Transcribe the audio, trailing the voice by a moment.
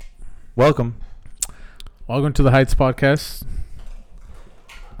Welcome. Welcome to the Heights podcast.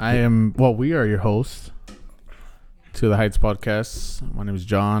 We are your hosts to the Heights podcast. My name is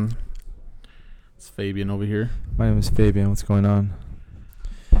John. It's Fabian over here. My name is Fabian. What's going on?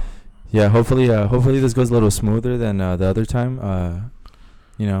 Yeah, hopefully this goes a little smoother than the other time.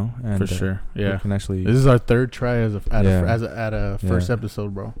 And for sure. Yeah. Can actually. This is our third try at a first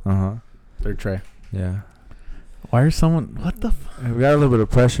episode, bro. Third try. Yeah. Why are someone? What the? We got a little bit of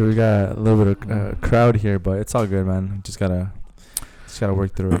pressure. We got a little bit of crowd here, but it's all good, man. Just gotta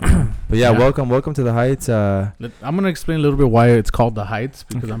work through it. But yeah, welcome to the Heights. I'm gonna explain a little bit why it's called the Heights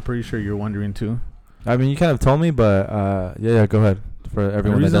because I'm pretty sure you're wondering too. I mean, you kind of told me, but yeah, go ahead for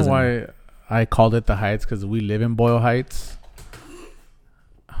everyone. The reason why I called it the Heights because we live in Boyle Heights.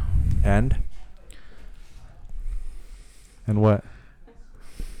 And what?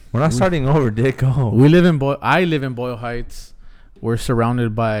 We're not starting over, Dick. Oh. I live in Boyle Heights. We're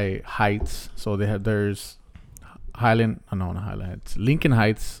surrounded by heights. So there's Lincoln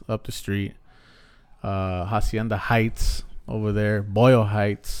Heights up the street. Hacienda Heights over there. Boyle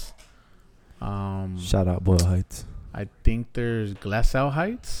Heights. Shout out Boyle Heights. I think there's Glassau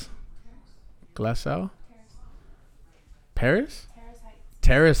Heights. Glassau? Paris?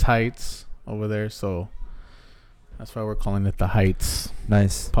 Terrace Heights over there. So that's why we're calling it the Heights.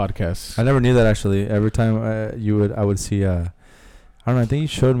 Nice podcast. I never knew that actually. Every time I would see I don't know. I think you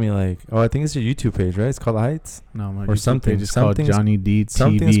showed me I think it's your YouTube page, right? It's called the Heights. No, my or YouTube something. page is called Johnny D TV.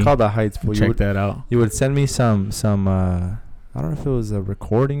 Something's called the Heights. Check that out. You would send me some I don't know if it was a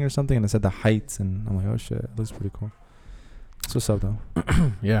recording or something, and it said the Heights, and I'm like, oh shit, it looks pretty cool. That's what's up though.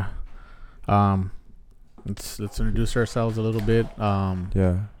 Yeah. Let's introduce ourselves a little bit.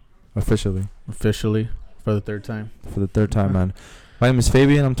 Yeah, officially for the third time. Man. My name is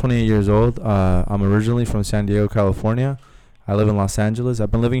Fabian. I'm 28 years old. I'm originally from San Diego, California. I live in Los Angeles.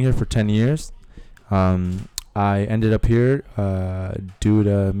 I've been living here for 10 years. I ended up here due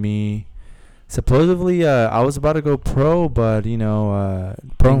to me. Supposedly, I was about to go pro, but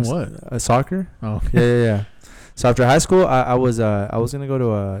pro in what? Soccer. Oh, okay. Yeah. So after high school, I was gonna go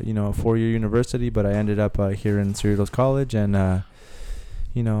to a 4-year university, but I ended up here in Cerritos College, and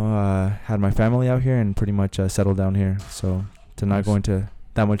had my family out here and pretty much settled down here. So to not go into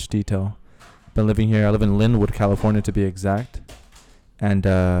that much detail, been living here. I live in Linwood, California, to be exact, and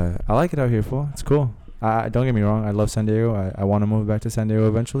I like it out here, fool. It's cool. Don't get me wrong. I love San Diego. I want to move back to San Diego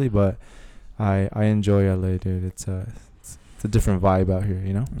eventually, but I enjoy LA, dude. It's a different vibe out here,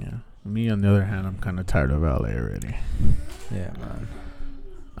 Yeah. Me, on the other hand, I'm kind of tired of LA already. Yeah,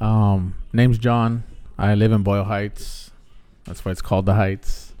 man. Name's John. I live in Boyle Heights. That's why it's called the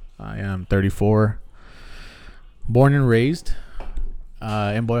Heights. I am 34. Born and raised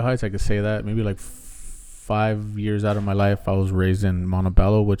in Boyle Heights. I could say that. Maybe 5 years out of my life, I was raised in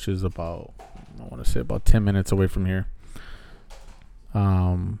Montebello, which is about 10 minutes away from here.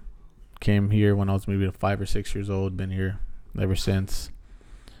 Came here when I was maybe 5 or 6 years old. Been here ever since.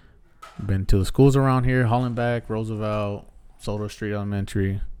 Been to the schools around here: Hollenbeck, Roosevelt, Soto Street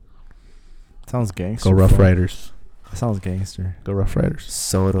Elementary. Sounds gangster. Go Rough Riders. That sounds gangster. Go Rough Riders.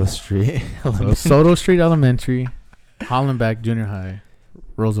 Soto Street. So Soto Street Elementary, Hollenbeck Junior High,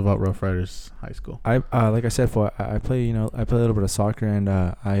 Roosevelt Rough Riders High School. I like I said, I play a little bit of soccer, and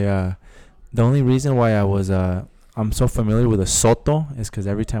the only reason why I'm so familiar with a Soto is because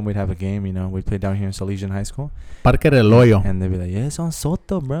every time we'd have a game, we'd play down here in Salesian High School. Parque del Hoyo. And they'd be like, yeah, it's on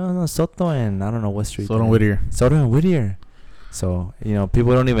Soto, bro. It's on Soto, and I don't know what street. Soto and Whittier. So,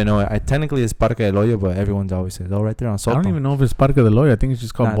 people don't even know it. Technically, it's Parque del Hoyo, but everyone's always says, oh, right there on Soto. I don't even know if it's Parque del Hoyo. I think it's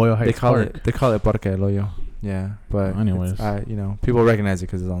just called Boyle Heights Park. They call it Parque del Hoyo. Yeah, but anyways, people recognize it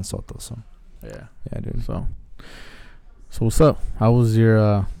because it's on Soto. So yeah, dude. So what's up? How was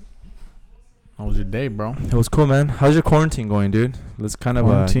your day, bro? It was cool, man. How's your quarantine going, dude? Let's kind of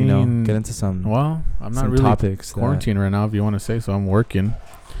get into some. Well, I'm not really topics quarantine right now, if you want to say so. I'm working.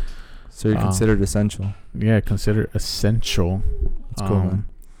 So you're considered essential. Yeah, considered essential. That's cool, man.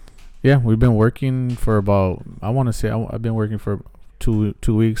 Yeah, we've been working for about. I've been working for two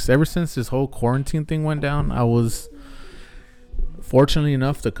weeks. Ever since this whole quarantine thing went down, I was. Fortunately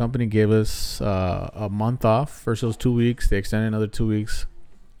enough, the company gave us a month off. First it was 2 weeks. They extended another 2 weeks.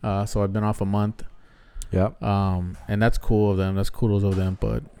 So I've been off a month. Yep. And that's cool of them. That's kudos of them.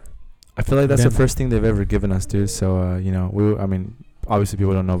 But I feel like that's the first thing they've ever given us, dude. So obviously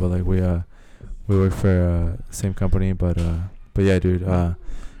people don't know, but we work for the same company. But yeah, dude.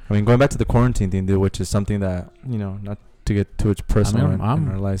 Going back to the quarantine thing, dude, which is something that not to get too much personal in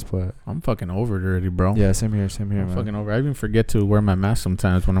our lives, but I'm fucking over it already, bro. Yeah, same here, I'm man. fucking over. I even forget to wear my mask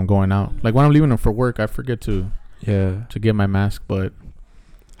sometimes when I'm going out. Like when I'm leaving for work, I forget to get my mask. But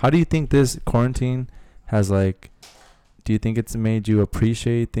How do you think this quarantine has like? Do you think it's made you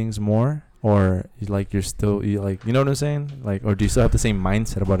appreciate things more, or like you're still like, you know what I'm saying? Like, or do you still have the same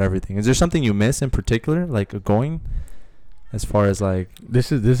mindset about everything? Is there something you miss in particular, like going, as far as like?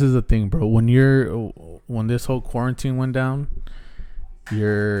 This is the thing, bro. When this whole quarantine went down,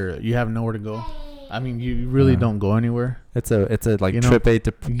 you have nowhere to go. I mean, you really don't go anywhere. It's a like, you know, trip A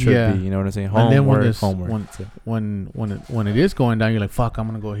to trip B. You know what I'm saying? Homework. When it is going down, you're like, fuck, I'm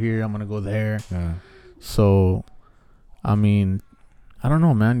gonna go here, I'm gonna go there. Yeah. So, I mean, I don't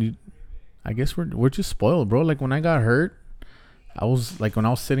know, man. I guess we're just spoiled, bro. Like when I got hurt, I was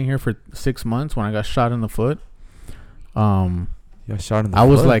sitting here for 6 months when I got shot in the foot. You got shot in the foot? I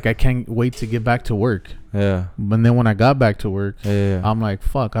was foot? like, I can't wait to get back to work. Yeah. But then when I got back to work, I'm like,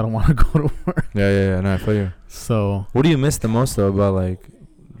 fuck, I don't want to go to work. Yeah. No, I feel you. So, what do you miss the most though about like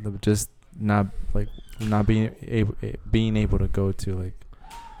just not being able to go to like?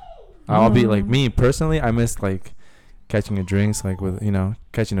 I'll be like, me personally, I miss like catching a drinks, like with, you know,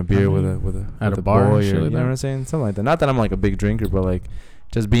 catching a beer with a bar, boy, or, like you know what I'm saying, something like that. Not that I'm like a big drinker, but like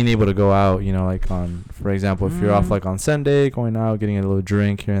just being able to go out, you know, like on, for example, if you're off like on Sunday, going out, getting a little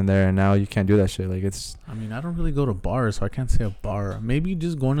drink here and there, and now you can't do that shit. Like it's. I mean, I don't really go to bars, so I can't say a bar. Maybe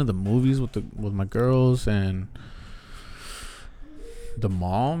just going to the movies with my girls and the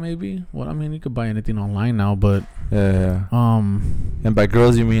mall, maybe. Well, I mean, you could buy anything online now, but yeah. And by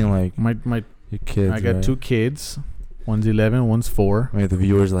girls, you mean like my your kids? I got right? 2 kids. One's 11, one's 4. I mean, the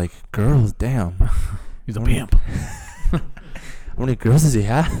viewers like, girls, damn. He's a pimp. How many girls does he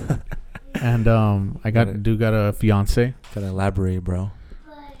have? And I got a fiance. Gotta elaborate, bro.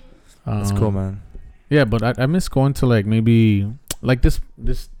 That's cool, man. Yeah, but I miss going to like maybe like this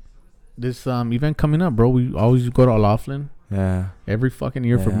event coming up, bro. We always go to Laughlin. Yeah. Every fucking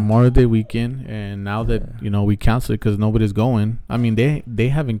year for Memorial Day weekend, and now that you know we canceled it because nobody's going. I mean, they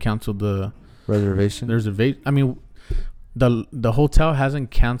haven't canceled the reservation. I mean, the hotel hasn't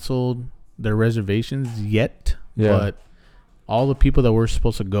canceled their reservations yet. Yeah. But all the people that we're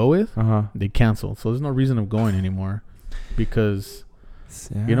supposed to go with, they canceled. So there's no reason of going anymore, because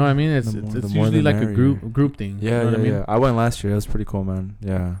you know what I mean. It's usually like a group thing. Yeah, you know what I mean? Yeah. I went last year. It was pretty cool, man.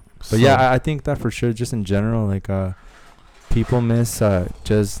 Yeah. But I think that for sure, just in general, like people miss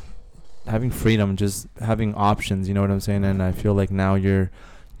just having freedom, just having options. You know what I'm saying? And I feel like now you're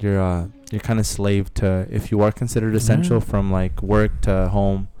kind of slave to, if you are considered essential, from like work to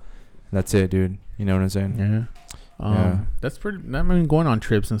home. That's it, dude. You know what I'm saying? Yeah. That's pretty. I mean, going on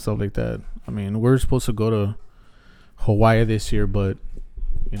trips and stuff like that. I mean, we're supposed to go to Hawaii this year, but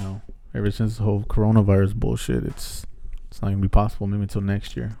you know, ever since the whole coronavirus bullshit, it's not gonna be possible. Maybe until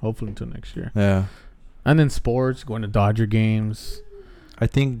next year. Hopefully until next year. Yeah. And then sports, going to Dodger games. I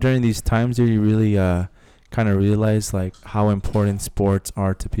think during these times here, you really kind of realize like how important sports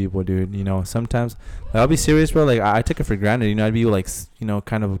are to people, dude. You know, sometimes like, I'll be serious, bro. Like I took it for granted. You know, I'd be like, you know,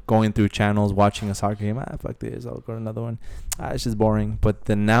 kind of going through channels, watching a soccer game. Fuck this, I'll go to another one. It's just boring. But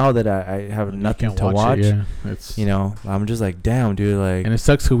then now that I have nothing to watch, it's, you know, I'm just like, damn, dude. Like, and it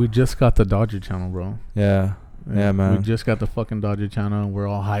sucks because we just got the Dodger channel, bro. Yeah. Yeah, man. We just got the fucking Dodger channel, and we're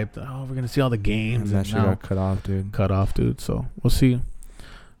all hyped. Oh, we're gonna see all the games. And that shit got cut off, dude. So we'll see.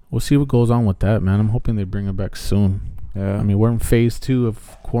 We'll see what goes on with that, man. I'm hoping they bring it back soon. Yeah. I mean, we're in phase 2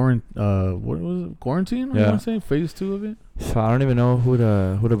 of quarantine. What was it? Quarantine? Yeah. I want to say phase 2 of it. So I don't even know who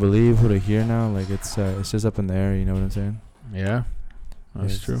to believe, who to hear now. Like it's just up in the air. You know what I'm saying? Yeah.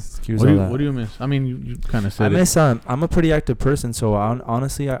 That's true. What do you miss? I mean, you kind of said I miss. I'm a pretty active person, so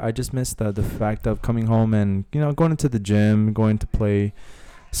honestly, I just miss the fact of coming home and, you know, going into the gym, going to play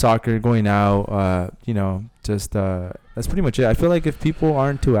soccer, going out. You know, just that's pretty much it. I feel like if people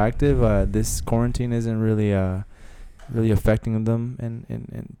aren't too active, this quarantine isn't really affecting them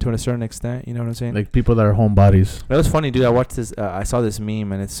and to a certain extent. You know what I'm saying? Like people that are homebodies. That was funny, dude. I watched this. I saw this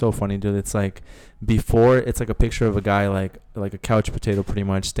meme, and it's so funny, dude. It's like before. It's like a picture of a guy like a couch potato, pretty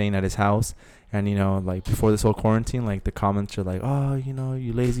much staying at his house. And you know, like before this whole quarantine, like the comments are like, "Oh, you know,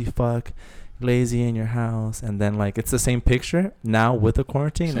 you lazy fuck, lazy in your house." And then like it's the same picture now with the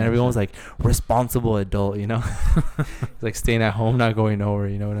quarantine, and everyone's like responsible adult. You know, like staying at home, not going nowhere.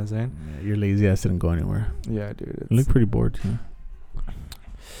 You know what I'm saying? Yeah, your lazy ass didn't go anywhere. Yeah, dude. You look pretty bored too.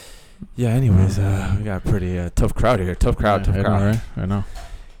 Yeah. Anyways, we got a pretty tough crowd here. Tough crowd. I know, right? I know.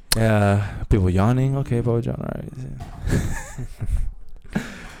 Yeah, people yawning. Okay, Bo John. All right.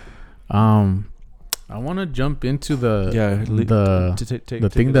 I want to jump into the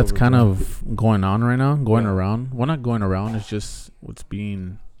thing that's kind of going on right now, around. Well, not going around. It's just what's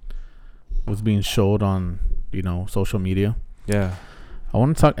being showed on, you know, social media. Yeah. I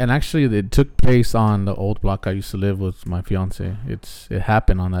want to talk, and actually, it took place on the old block I used to live with my fiance. It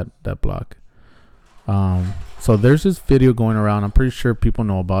happened on that block. So there's this video going around. I'm pretty sure people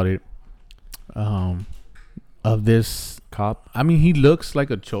know about it. Of this cop. I mean, he looks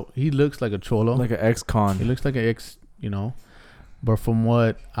like a cholo, like an ex-con. He looks like an ex, But from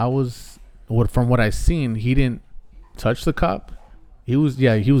what I seen, he didn't touch the cop. He was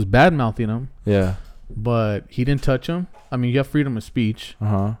bad mouthing him. Yeah. But he didn't touch him. I mean, you have freedom of speech.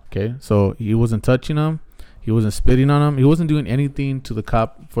 Okay, so he wasn't touching him. He wasn't spitting on him. He wasn't doing anything to the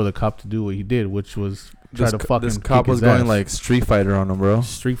cop for the cop to do what he did, which was try to fucking. This cop was going like Street Fighter on him, bro.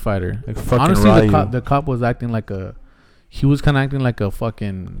 Street Fighter. Like fucking honestly, the cop was acting like a. He was kind of acting like a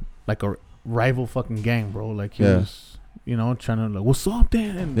fucking a rival fucking gang, bro. Like he was, trying to like, what's up,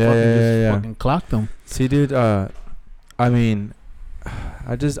 Dan? And fucking clocked him. See, dude. I mean,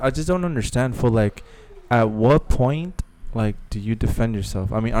 I just don't understand. For like, at what point, like, do you defend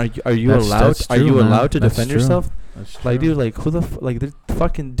yourself? I mean, are you allowed? Are you allowed to defend yourself? That's true. Like, dude, like, who the like, the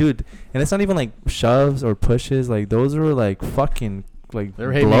fucking dude, and it's not even like shoves or pushes. Like, those are like fucking like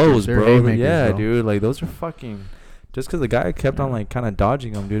blows, bro. Yeah, bro. Dude, like those are fucking. Just because the guy kept on like kind of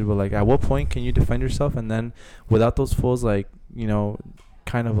dodging him, dude. But like, at what point can you defend yourself? And then without those fools, like,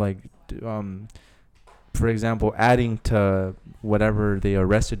 kind of like, for example, adding to whatever they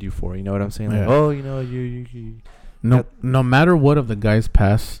arrested you for. You know what I'm saying? Like, oh, you. No matter what of the guy's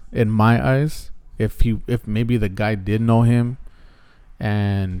past, in my eyes, if maybe the guy did know him,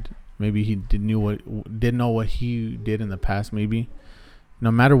 and maybe he didn't know what he did in the past, maybe.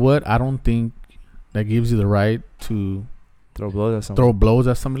 No matter what, I don't think that gives you the right to throw blows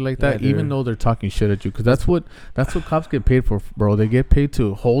at somebody like that, even though they're talking shit at you. Because that's what cops get paid for, bro. They get paid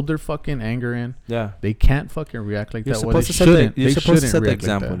to hold their fucking anger in. Yeah. They can't fucking react like that. You're supposed to set the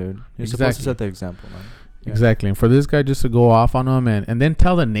example, dude. You're supposed to set the example, man. Yeah. Exactly. And for this guy just to go off on him and then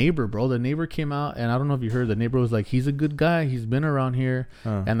tell the neighbor, bro. The neighbor came out, and I don't know if you heard, the neighbor was like, he's a good guy. He's been around here.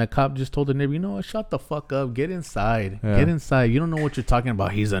 And the cop just told the neighbor, what, shut the fuck up. Get inside. Yeah. Get inside. You don't know what you're talking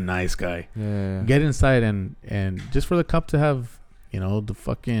about. He's a nice guy. Yeah. Get inside. And just for the cop to have,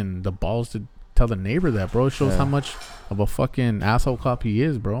 the balls to tell the neighbor that, bro, it shows how much of a fucking asshole cop he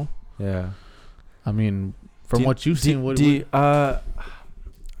is, bro. Yeah. I mean, from what you've seen,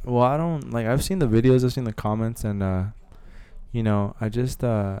 well, I don't like. I've seen the videos. I've seen the comments, and I just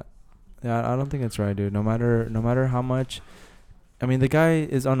I don't think it's right, dude. No matter how much, I mean, the guy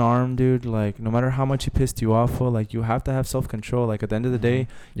is unarmed, dude. Like, no matter how much he pissed you off, like, you have to have self-control. Like, at the end of the day,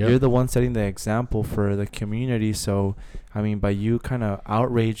 you're the one setting the example for the community. So, I mean, by you kind of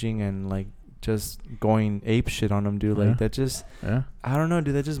outraging and like just going ape shit on him, dude, like that just, I don't know,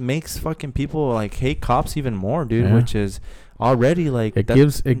 dude. That just makes fucking people like hate cops even more, dude. Which is already like it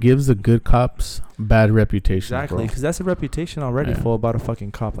gives the good cops bad reputation. Exactly, because that's a reputation already full about a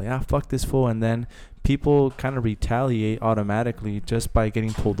fucking cop. Like, fuck this fool, and then people kind of retaliate automatically just by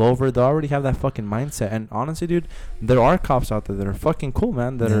getting pulled over. They already have that fucking mindset. And honestly, dude, there are cops out there that are fucking cool,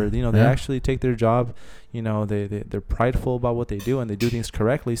 man. That are they actually take their job. They're prideful about what they do, and they do things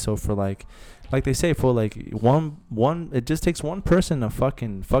correctly. So for like they say, for like one, it just takes one person to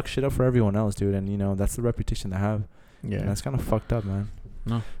fucking fuck shit up for everyone else, dude. And that's the reputation they have. Yeah, and that's kind of fucked up, man.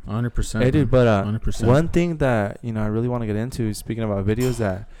 No, 100%. Hey, dude, but 100%. One thing that I really want to get into, speaking about videos,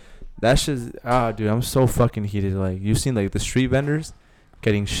 that's just dude, I'm so fucking heated. Like, you've seen like the street vendors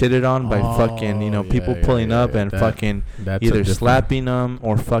getting shitted on by fucking people pulling up and fucking either slapping them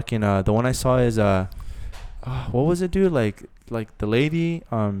or fucking the one I saw is what was it, dude? Like the lady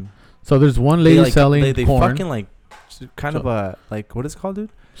So there's one lady selling they porn. Fucking like kind of a like, what is it called,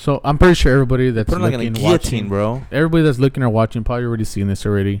 dude? So I'm pretty sure everybody that's looking, like a guillotine, watching, bro. Everybody that's looking or watching probably already seen this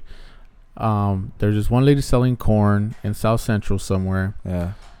already. There's just one lady selling corn in South Central somewhere.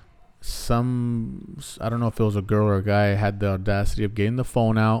 Yeah. I don't know if it was a girl or a guy, had the audacity of getting the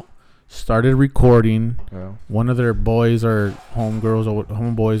phone out, started recording. Yeah. One of their boys or homegirls or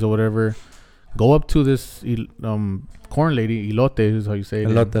homeboys or whatever go up to this corn lady, elote is how you say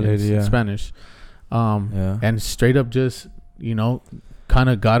it in Spanish. And straight up just kind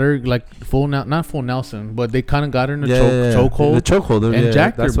of got her like not full Nelson, but they kind of got her in a chokehold. The chokehold, and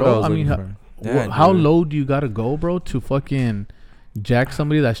jacked her, bro. I mean, how low do you gotta go, bro, to fucking jack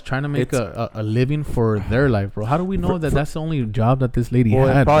somebody that's trying to make a living for their life, bro? How do we know that's the only job that this lady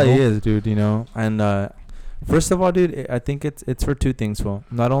had? It probably is, dude. And first of all, dude, I think it's for two things. Well,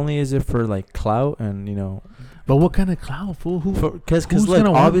 not only is it for like clout and but what kind of clout, fool? Because like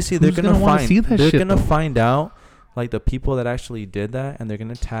obviously they're gonna find out like the people that actually did that, and they're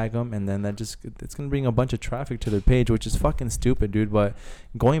gonna tag them, and then it's gonna bring a bunch of traffic to their page, which is fucking stupid, dude. But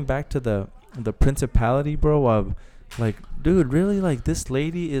going back to the principality, bro, of Like, dude, really? Like, this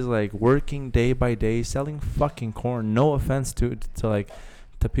lady is like working day by day selling fucking corn. No offense to like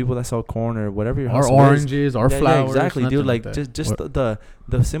to people that sell corn or whatever your or hustle oranges is. or flowers. Exactly, dude. Like, that. just the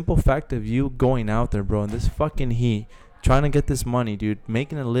simple fact of you going out there, bro, in this fucking heat, trying to get this money, dude,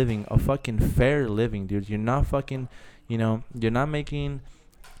 making a living, a fucking fair living, dude. You're not fucking, you're not making.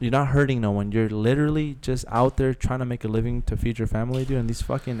 You're not hurting no one. You're literally just out there trying to make a living to feed your family, dude. And these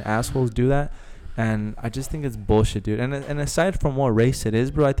fucking assholes do that. And I just think it's bullshit, dude. And aside from what race it is,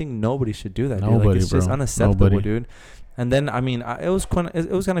 bro, I think nobody should do that, dude. Like, it's just unacceptable, dude. And then, I mean, it was kind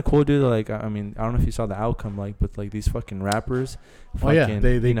of cool, dude. Like, I mean, I don't know if you saw the outcome, like, with like these fucking rappers. They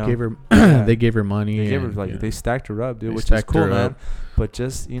gave her, they gave her money. They gave her they stacked her up, dude, which is cool, man. But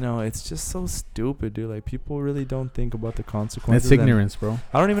just, it's just so stupid, dude. Like, people really don't think about the consequences. That's ignorance, bro.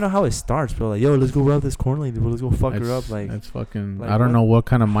 I don't even know how it starts, bro. Like, yo, let's go rob this corn lady. Let's go fuck her up. Like, that's fucking. Like, I don't know what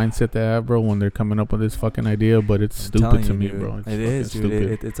kind of mindset they have, bro, when they're coming up with this fucking idea, but it's stupid to me, dude, bro. It is,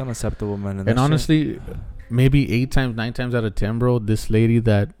 dude. It's unacceptable, man. And honestly, maybe 8 times, 9 times out of 10, bro, this lady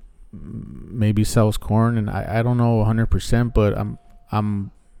that maybe sells corn, and I don't know 100%, but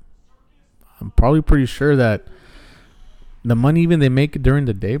I'm probably pretty sure that the money even they make during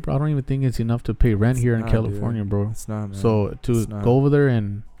the day, bro, I don't even think it's enough to pay rent here in California, bro. It's not, man. So to go over there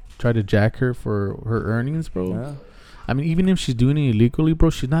and try to jack her for her earnings, bro. Yeah. I mean, even if she's doing it illegally, bro,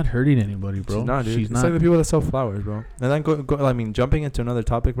 she's not hurting anybody, bro. She's not, dude. It's like the people that sell flowers, bro. And then I mean, jumping into another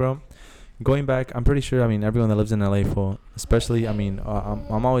topic, bro. Going back, I'm pretty sure, I mean, everyone that lives in LA, especially, I mean,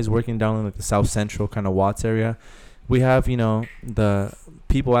 I'm always working down in like the South Central kind of Watts area. We have, the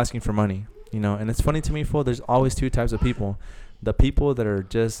people asking for money, and it's funny to me, there's always 2 types of people. The people that are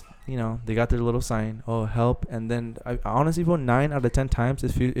just, they got their little sign, oh, help. And then, I honestly, 9 out of 10 times,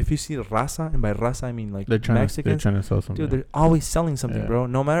 if you see raza, and by raza, I mean like Mexicans. They're trying to sell something. Dude, they're always selling something, bro.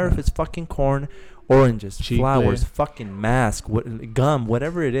 No matter if it's fucking corn, oranges, flowers, fucking mask, gum,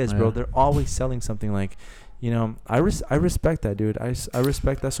 whatever it is, bro. They're always selling something. Like, I respect that, dude. I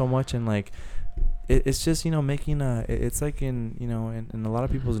respect that so much. And like, it's just, making it's like in a lot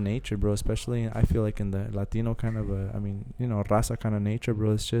of people's nature, bro, especially I feel like in the Latino kind of raza kind of nature,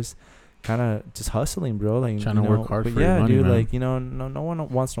 bro. It's just kind of just hustling, bro, like trying to work hard for your money, dude, man. like, no one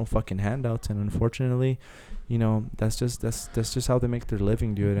wants no fucking handouts, and unfortunately, that's just how they make their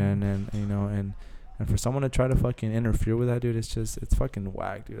living, dude. And for someone to try to fucking interfere with that, dude, it's fucking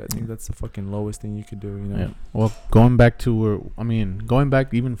whack, dude. I think that's the fucking lowest thing you could do, Yeah. Well, going back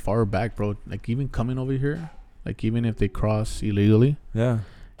even far back, bro, like even coming over here, like even if they cross illegally,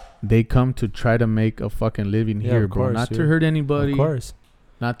 they come to try to make a fucking living here, bro. Course, not dude. to hurt anybody. Of course.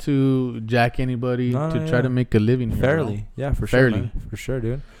 Not to jack anybody, try to make a living here, fairly, bro. Yeah, for sure, man. For sure,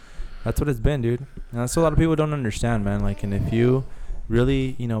 dude. That's what it's been, dude. And that's what a lot of people don't understand, man. Like, and if you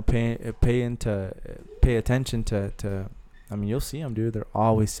really, pay attention to, I mean, you'll see them, dude. They're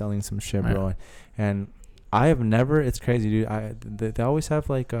always selling some shit, bro. And I have never. It's crazy, dude. They always have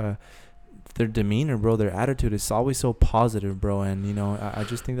like their demeanor, bro. Their attitude is always so positive, bro. And I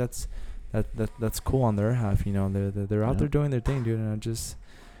just think that's cool on their half. They're out there doing their thing, dude. And I just.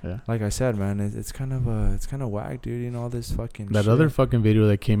 Yeah. Like I said, man, it's kind of whack, dude. All this fucking that shit. Other fucking video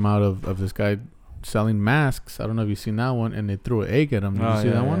that came out of this guy selling masks. I don't know if you've seen that one, and they threw an egg at him. Did you see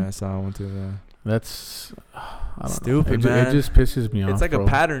that one? Yeah, I saw one too. Yeah. That's stupid, man. It just pisses me off. It's like a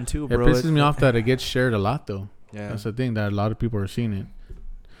pattern too, bro. It pisses me off that it gets shared a lot, though. Yeah, that's the thing, that a lot of people are seeing it.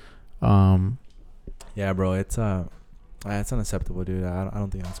 Yeah, bro. It's unacceptable, dude. I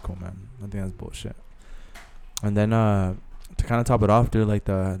don't think that's cool, man. I think that's bullshit. And then to kind of top it off, dude, like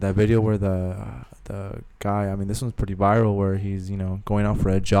that video where the guy, I mean, this one's pretty viral, where he's going out for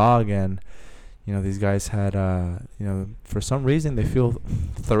a jog, and these guys had for some reason they feel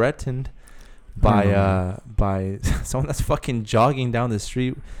threatened by someone that's fucking jogging down the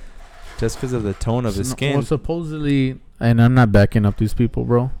street just because of the tone of his skin. Well, supposedly, and I'm not backing up these people,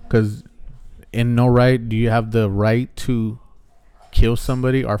 bro, because in no right do you have the right to kill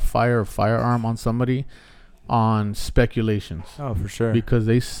somebody or fire a firearm on somebody on speculations. Oh, for sure. Because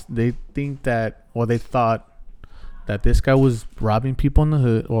they think that, or they thought that this guy was robbing people in the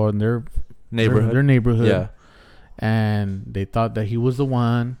hood or in their neighborhood. Yeah. And they thought that he was the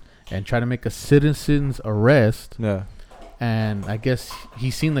one and try to make a citizen's arrest. Yeah. And I guess he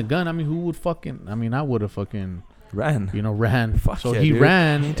seen the gun. I mean, I would have fucking ran. Fuck so yeah, he dude.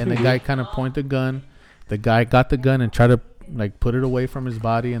 ran, and the guy kind of pointed the gun. The guy got the gun and tried to put it away from his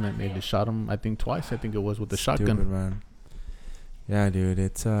body, and then they just shot him. I think twice. I think it was with the shotgun. Man. Yeah, dude.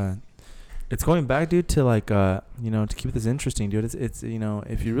 It's going back, dude, to to keep this interesting, dude. It's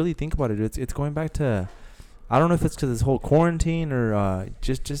if you really think about it, dude, it's going back to, I don't know if it's because this whole quarantine or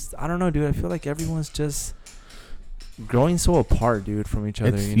just I don't know, dude. I feel like everyone's just growing so apart, dude, from each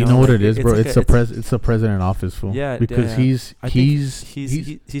other. You know what like, it is, bro. Like it's the president in office, fool. Yeah, because he's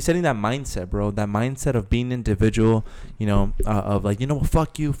setting that mindset, bro. That mindset of being individual. Of like,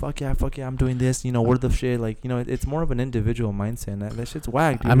 fuck you, fuck yeah, I'm doing this. We're the shit. Like, it's more of an individual mindset. And that shit's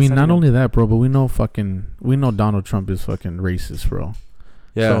whack, dude. I mean, not only that, bro, but we know Donald Trump is fucking racist, bro.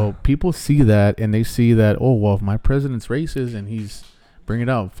 Yeah. So people see that and they see that, oh well, if my president's racist and he's bring it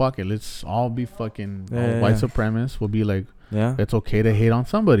out, fuck it, let's all be fucking white supremacists. We'll be like, it's okay to hate on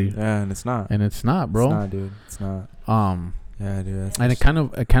somebody. Yeah, and it's not, bro. It's not, dude. It's not. Yeah, dude. And it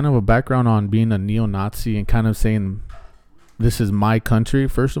kind of a background on being a neo-Nazi and kind of saying, this is my country.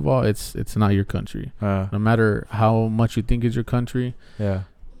 First of all, it's not your country. No matter how much you think is your country. Yeah.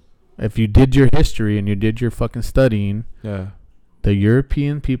 If you did your history and you did your fucking studying. Yeah. The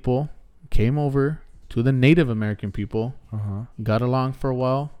European people came over to the Native American people, got along for a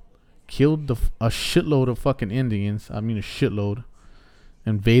while, killed a shitload of fucking Indians. I mean, a shitload.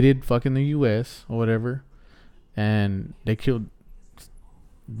 Invaded fucking the U.S. or whatever. And they killed...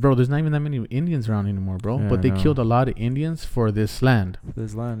 Bro, there's not even that many Indians around anymore, bro. Yeah, but they killed a lot of Indians for this land.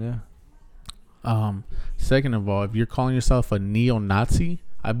 Yeah. Second of all, if you're calling yourself a neo-Nazi,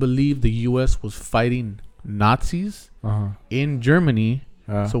 I believe the U.S. was fighting Nazis in Germany.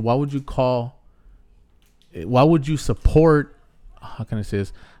 So why would you support, how can I say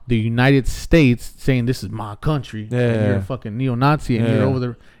this, the United States saying this is my country and you're a fucking neo-Nazi and you're over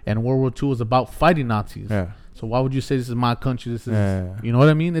there, and World War II was about fighting Nazis. So why would you say this is my country? This is you know what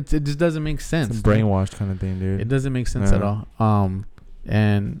I mean? It just doesn't make sense. It's a brainwashed kind of thing, dude. It doesn't make sense at all.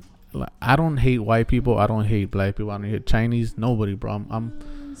 And I don't hate white people. I don't hate black people. I don't hate Chinese. Nobody, bro.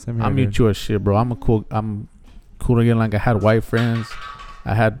 I'm mutual as shit, bro. I'm cool again. Like, I had white friends,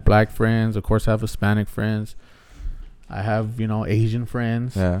 I had black friends, of course I have Hispanic friends, I have Asian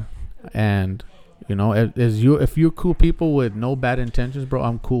friends. Yeah. And if you're cool people with no bad intentions, bro,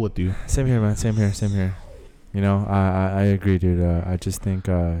 I'm cool with you. Same here, man. Same here. I agree, dude. I just think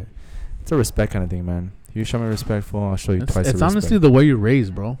it's a respect kind of thing, man. If you show me respectful, I'll show you twice. It's honestly the way you're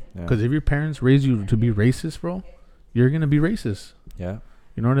raised, bro. Because if your parents raise you to be racist, bro, you're gonna be racist. Yeah.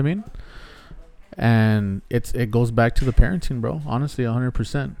 You know what I mean? And it goes back to the parenting, bro. Honestly,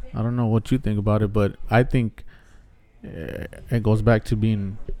 100%. I don't know what you think about it, but I think it goes back to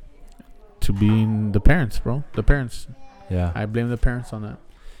being the parents, bro. The parents. Yeah. I blame the parents on that.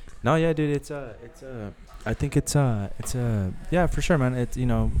 No, yeah, dude. I think it's yeah, for sure, man. It's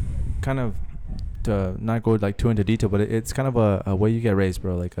kind of, to not go like too into detail, but it's kind of a way you get raised,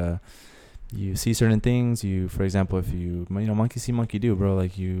 bro. Like you see certain things. For example, if you monkey see, monkey do, bro.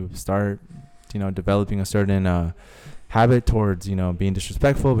 Like, you start developing a certain habit towards being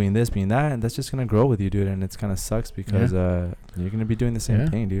disrespectful, being this, being that, and that's just gonna grow with you, dude. And it's kind of sucks because you're gonna be doing the same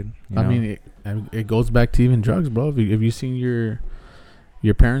thing, dude. I mean, it goes back to even drugs, bro. If you seen your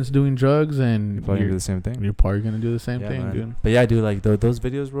parents doing drugs, and you're probably gonna do the same thing. You're probably gonna do the same thing, man. Dude. But yeah, dude, like those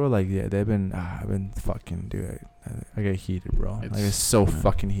videos, bro. Like, yeah, I've been fucking, dude. I get heated, bro. It's so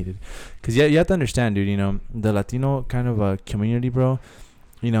fucking heated. Cause you have to understand, dude. The Latino kind of community, bro.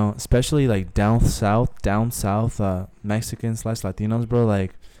 Especially like down south, Mexicans / Latinos, bro.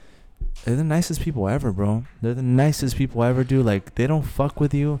 Like, they're the nicest people ever, bro. They're the nicest people ever, dude. Like, they don't fuck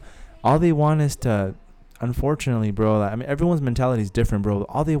with you. All they want is to, unfortunately, bro. I mean, everyone's mentality is different, bro.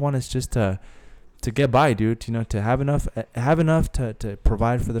 All they want is just to get by, dude. To have enough to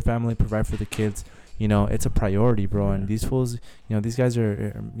provide for the family, provide for the kids. It's a priority, bro. And these fools, these guys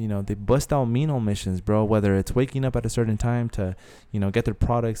are, they bust out mean old missions, bro. Whether it's waking up at a certain time to, get their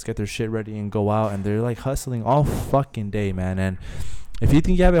products, get their shit ready and go out. And they're like hustling all fucking day, man. And if you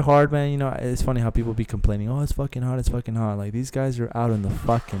think you have it hard, man, it's funny how people be complaining, oh, it's fucking hot. Like, these guys are out in the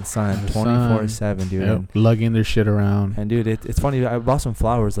fucking sun 24/7, dude. Yep, lugging their shit around. And, dude, it's funny. I bought some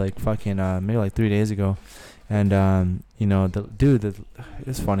flowers like fucking maybe like 3 days ago. And,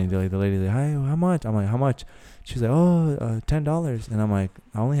 it's funny. The lady's like, hi, how much? I'm like, how much? She's like, oh, $10. And I'm like,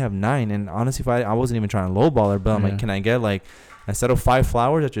 I only have 9. And honestly, if I wasn't even trying to lowball her, but I'm like, can I get, like, instead of 5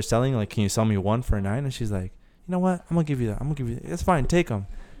 flowers that you're selling, like, can you sell me 1 for 9? And she's like, you know what? I'm going to give you that. It's fine. Take them.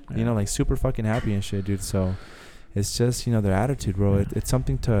 Yeah. Like, super fucking happy and shit, dude. So it's just, their attitude, bro. Yeah. It's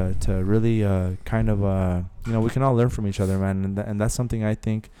something to really kind of, we can all learn from each other, man. And that's something I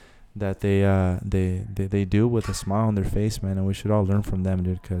think that they do with a smile on their face, man, and we should all learn from them,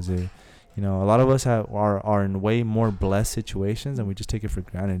 dude, because a lot of us are in way more blessed situations and we just take it for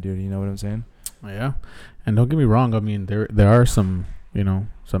granted, dude. You know what I'm saying? Yeah. And don't get me wrong, I mean, there are some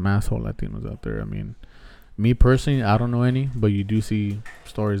some asshole Latinos out there. I mean, me personally, I don't know any, but you do see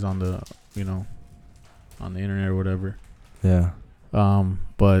stories on the on the internet or whatever. Yeah.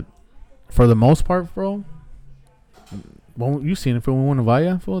 But for the most part, bro, well, you seen it from when we went to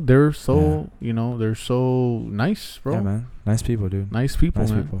Vaya, fool. They're so, they're so nice, bro. Yeah, man. Nice people, dude. Nice people,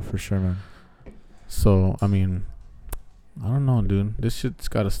 Nice man. people, for sure, man. So, I mean, I don't know, dude. This shit's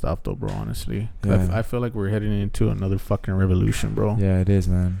got to stop, though, bro, honestly. Yeah. I feel like we're heading into another fucking revolution, bro. Yeah, it is,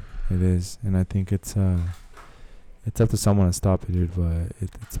 man. It is. And I think it's up to someone to stop it, dude. But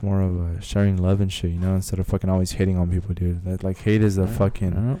it's more of a sharing love and shit, instead of fucking always hating on people, dude. That, like, hate is the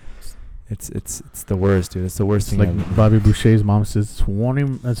fucking... It's the worst, dude. It's the worst thing like ever. Bobby Boucher's mom says, it's one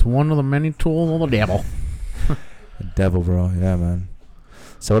of the many tools of the devil. The devil, bro. Yeah, man.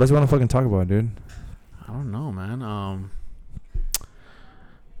 So what else you want to fucking talk about, dude? I don't know, man.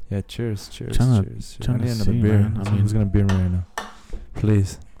 Yeah, cheers. Cheers. Trying I need to another see, beer. man. I mean, Who's gonna beer me right now?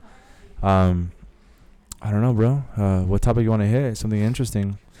 Please. I don't know, bro. What topic you want to hit? Something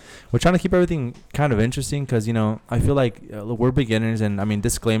interesting. We're trying to keep everything kind of interesting because, I feel like we're beginners. And, I mean,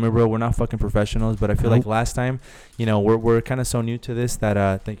 disclaimer, bro, we're not fucking professionals. But I feel like last time, we're kind of so new to this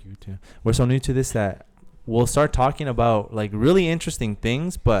that, thank you, too. We're so new to this that we'll start talking about, like, really interesting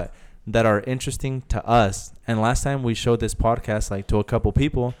things, but that are interesting to us. And last time we showed this podcast, like, to a couple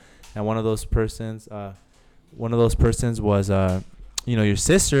people. And one of those persons was, your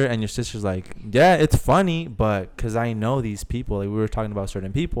sister, and your sister's like, yeah, it's funny, but because I know these people, like we were talking about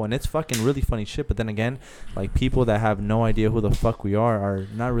certain people, and it's fucking really funny shit. But then again, like people that have no idea who the fuck we are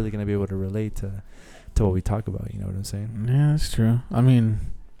not really gonna be able to relate to what we talk about. You know what I'm saying? Yeah, that's true. I mean,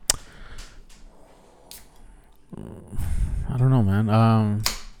 I don't know, man.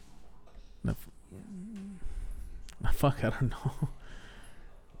 Fuck, I don't know.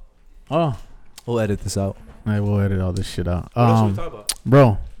 Oh, We'll edit this out. I will edit all this shit out. What else should we talk about?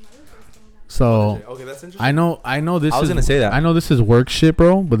 Bro. So Okay, that's interesting. I know this. I was gonna say that. I know this is work shit,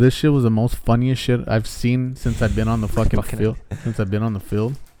 bro. But this shit was the most funniest shit I've seen since I've been on the fucking field. Since I've been on the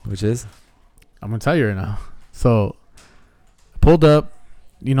field. Which is? I'm gonna tell you right now. So, I pulled up.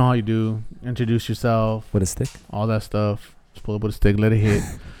 You know how you do. Introduce yourself. With a stick? All that stuff. Just pull up with a stick. Let it hit.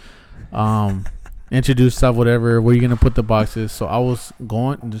 Introduce yourself. Whatever. Where you gonna put the boxes? So I was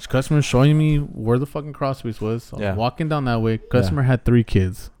going. This customer showing me where the fucking cross space was. So I'm walking down that way. Customer had 3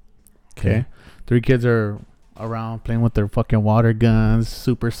 kids. Okay. 3 kids are around playing with their fucking water guns,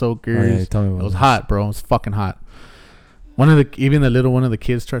 super soakers. Oh, yeah, tell me about it was hot, bro. It was fucking hot. Even the little one of the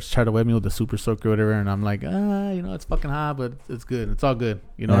kids try to wet me with the super soaker or whatever, and I'm like, it's fucking hot, but it's good. It's all good.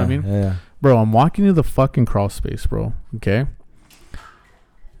 You know what I mean? Yeah. Bro, I'm walking to the fucking crawl space, bro. Okay.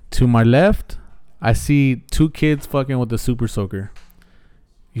 To my left, I see 2 kids fucking with the super soaker.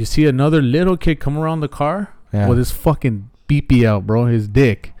 You see another little kid come around the car with his fucking BB out, bro. His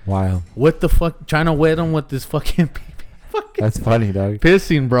dick. Wild. What the fuck? Trying to wet him with this fucking BB. That's funny, dog.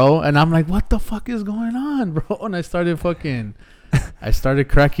 Pissing, bro. And I'm like, what the fuck is going on, bro? And I started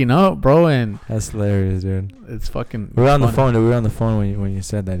cracking up, bro. And that's hilarious, dude. It's fucking. We were on the phone. We were on the phone when you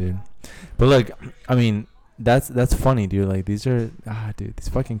said that, dude. But look, I mean, that's funny, dude. Like these are, dude, these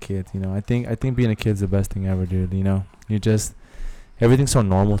fucking kids. I think being a kid's the best thing ever, dude. You just everything's so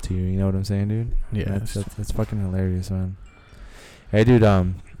normal to you. You know what I'm saying, dude? Yeah. That's fucking hilarious, man. Hey, dude.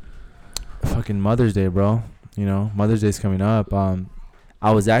 Fucking Mother's Day, bro. Mother's Day's coming up.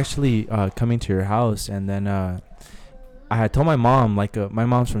 I was actually coming to your house, and then I had told my mom, like, my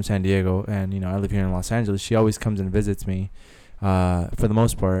mom's from San Diego, and I live here in Los Angeles. She always comes and visits me, for the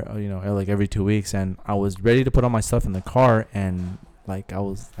most part, like every 2 weeks. And I was ready to put all my stuff in the car, and like I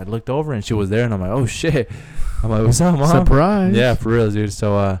looked over, and she was there, and I'm like, oh shit. I'm like, what's up, mom? Surprise. Yeah, for real, dude.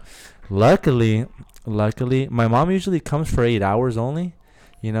 So luckily, my mom usually comes for 8 hours only.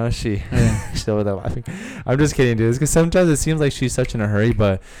 She's over there laughing. I'm just kidding, dude. Because sometimes it seems like she's such in a hurry,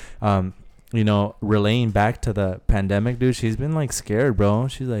 but, relaying back to the pandemic, dude, she's been like scared, bro.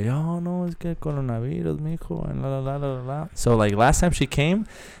 She's like, oh no, it's que coronavirus, mijo, and la la la la la. So like last time she came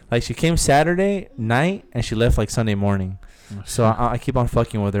Saturday night and she left like Sunday morning. So I keep on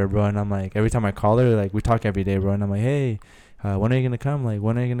fucking with her, bro. And I'm like, every time I call her, like we talk every day, bro. And I'm like, hey. When are you gonna come? Like,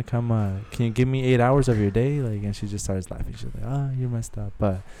 when are you gonna come? Can you give me 8 hours of your day? Like, and she just starts laughing. She's like, you're messed up.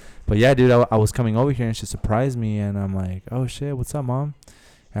 But yeah, dude, I was coming over here and she surprised me, and I'm like, oh shit, what's up, mom?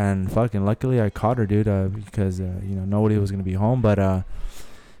 And fucking luckily I caught her, dude, because nobody was gonna be home. But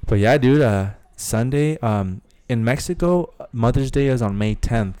yeah, dude, Sunday, in Mexico, Mother's Day is on May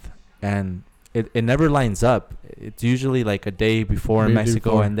 10th, and it never lines up. It's usually like a day before in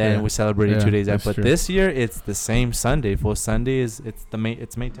Mexico, and then we celebrate it 2 days after. But true. This year it's the same Sunday. For Sunday it's May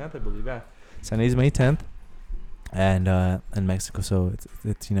 10th, I believe. Yeah, Sunday's May 10th, and in Mexico, so it's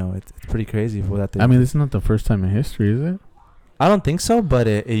pretty cool for that. I mean, this is not the first time in history, is it? I don't think so, but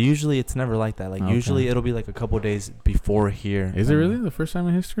it usually it's never like that. Like usually it'll be like a couple days before here. Is it really the first time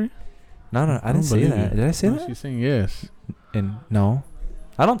in history? No, I didn't say believe that. you. Did I say No, that? she's saying yes. And no,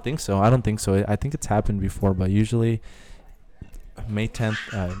 I don't think so. I think it's happened before, but usually May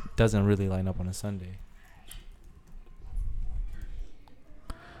 10th doesn't really line up on a Sunday.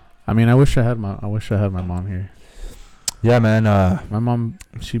 I mean, I wish I had my mom here. Yeah, man. My mom,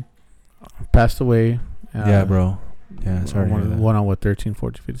 she passed away. Yeah, bro. Yeah, sorry to hear that. One on what, 13,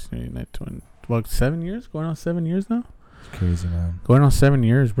 14, 15, 19, 20, about 7 years? Going on 7 years now? It's crazy, man. Going on 7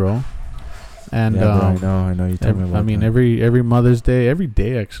 years, bro. And yeah, bro, I know. You told me about that. I mean, every Mother's Day, every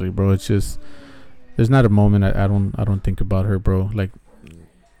day actually, bro. It's just there's not a moment I don't think about her, bro. Like,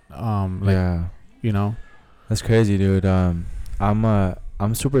 yeah, you know, that's crazy, dude.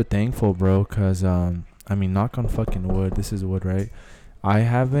 I'm super thankful, bro, cause I mean, knock on fucking wood. This is wood, right? I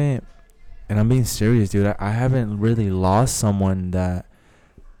haven't, and I'm being serious, dude. I haven't really lost someone that,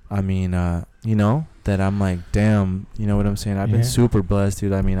 I mean, you know, that I'm like, damn, you know what I'm saying? I've been super blessed,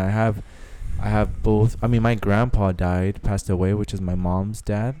 dude. I mean, I have both. I mean, my grandpa passed away, which is my mom's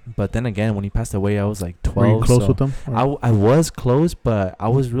dad. But then again, when he passed away, I was like 12. Were you close with him? I was close, but I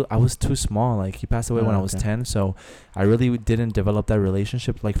was too small. Like, he passed away when I was 10, so I really didn't develop that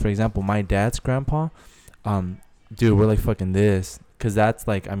relationship. Like, for example, my dad's grandpa, dude, we're like fucking this. Because that's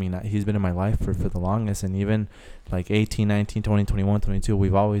like, I mean, he's been in my life for the longest. And even like 18, 19, 20, 21, 22,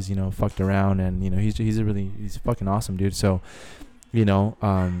 we've always, you know, fucked around. And, you know, he's fucking awesome, dude. So, you know,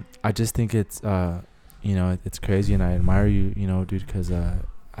 I just think it's, you know, it's crazy. And I admire you, you know, dude, because I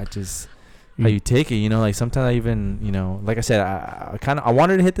just, how you take it, you know, like sometimes I even, you know, like I said, I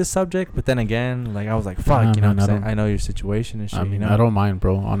wanted to hit this subject. But then again, like I was like, fuck, you know, I know your situation and shit, I mean, you know. I don't mind,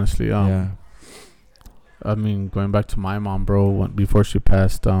 bro, honestly. Yeah. I mean, going back to my mom, bro, before she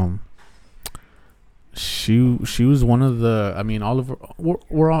passed, she was one of the, I mean, all of her,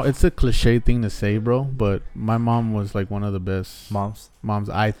 we're all, it's a cliche thing to say, bro, but my mom was like one of the best moms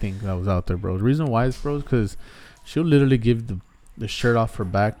I think that was out there, bro. The reason why is, bro, is because she'll literally give the shirt off her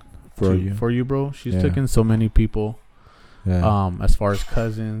back for you, bro. She's taken so many people, as far as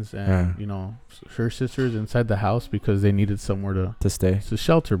cousins and you know, her sisters inside the house because they needed somewhere to stay, to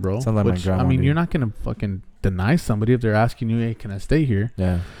shelter, bro. Sounds like which, my grandma, I mean, dude. you're not gonna fucking deny somebody if they're asking you, hey, can I stay here?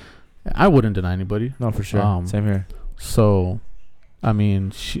 Yeah, I wouldn't deny anybody. No, for sure. Same here. So, I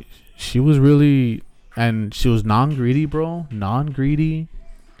mean, she was really, and she was non-greedy, bro. Non-greedy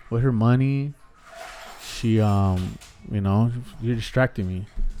with her money. She, you know, you're distracting me.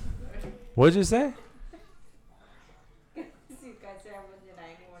 What did you say?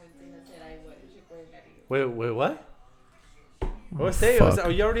 Wait, what? What say? Oh,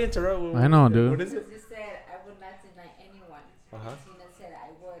 you already interrupted. I know, dude. What is it? You said I would not deny anyone. Tina said I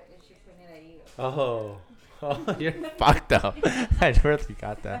would, and she pointed at you. Oh, you're fucked up. I really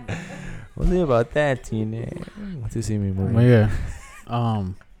got that. What is it about that, Tina? Want to see me move? Well, yeah.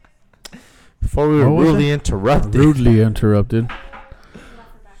 Before we were rudely interrupted.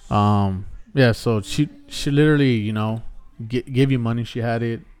 Yeah. So she literally, you know, gave you money. She had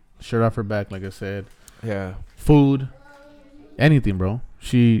it, shirt off her back, like I said. Yeah. Food, anything, bro.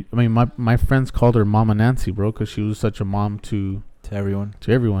 I mean, my friends called her Mama Nancy, bro, because she was such a mom to everyone.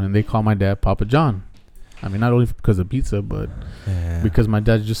 And they call my dad Papa John. I mean, not only because of pizza, but because my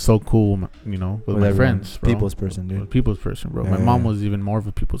dad's just so cool, you know, with my friends, bro. People's person, dude. People's person, bro. My mom was even more of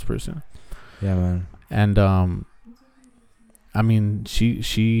a people's person. Yeah, man. And I mean,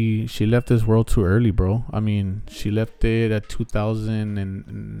 she left this world too early, bro. I mean, she left it at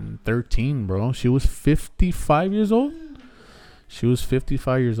 2013, bro. She was 55 years old. She was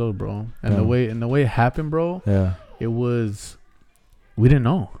 55 years old, bro. And the way it happened, bro. Yeah. It was, we didn't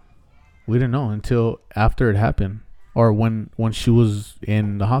know until after it happened, or when she was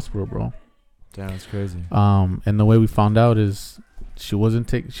in the hospital, bro. Damn, that's crazy. And the way we found out is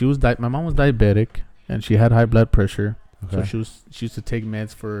my mom was diabetic and she had high blood pressure. Okay. So she used to take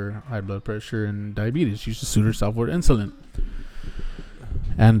meds for high blood pressure and diabetes. She used to suit herself with insulin.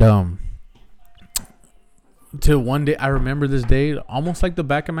 And till one day, I remember this day almost like the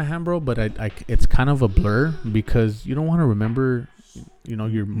back of my hand, bro. But it's kind of a blur because you don't want to remember, you know,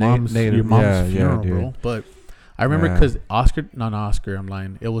 your mom's funeral, bro. But I remember because I'm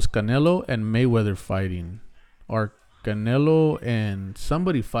lying. It was Canelo and Mayweather fighting, or Canelo and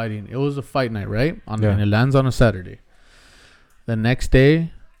somebody fighting. It was a fight night, right? And it lands on a Saturday. The next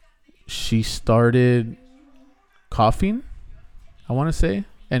day, she started coughing, I want to say,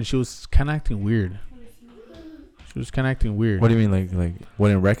 and she was kind of acting weird. What do you mean, like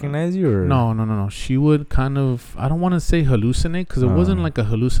wouldn't recognize you, or? No. She would kind of, I don't want to say hallucinate, because it wasn't like a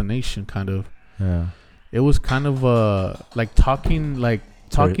hallucination, kind of. Yeah. It was kind of like talking to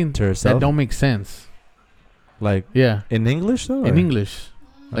herself? That don't make sense. Like, in English though? In English.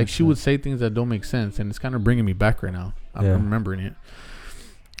 Like she would say things that don't make sense, and it's kind of bringing me back right now. I'm remembering it.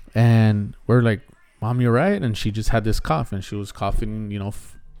 And we're like, "Mom, you right?" And she just had this cough, and she was coughing,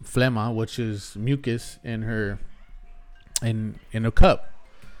 phlegma, which is mucus in her, in a cup.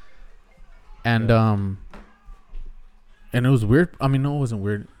 And and it was weird. I mean, no, it wasn't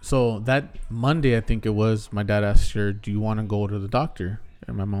weird. So that Monday, I think it was, my dad asked her, "Do you want to go to the doctor?"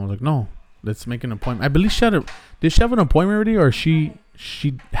 And my mom was like, "No, let's make an appointment." I believe did she have an appointment already, or she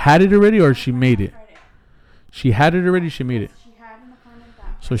had it already, or she made it? She had it already. She made it.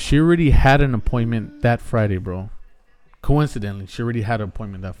 So she already had an appointment that Friday, bro. Coincidentally, she already had an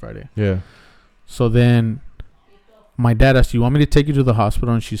appointment that Friday. Yeah. So then my dad asked, "You want me to take you to the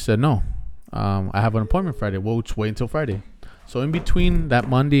hospital?" And she said, "No. I have an appointment Friday. We'll just wait until Friday." So in between that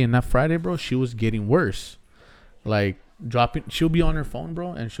Monday and that Friday, bro, she was getting worse. Like dropping. She'll be on her phone,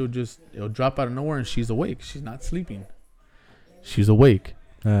 bro, and it'll drop out of nowhere, and she's awake. She's not sleeping. She's awake.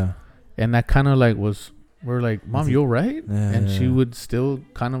 Yeah. And that kind of like we're like, "Mom, you all right?" Yeah, and she would still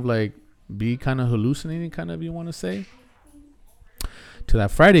kind of like be kind of hallucinating, kind of, you want to say. Till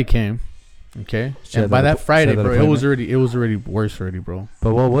that Friday came, okay, and by that Friday, bro, it was already worse already, bro.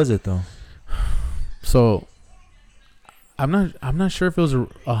 But what was it though? So I'm not sure if it was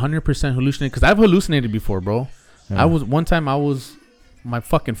 100% hallucinated, because I've hallucinated before, bro. Yeah. My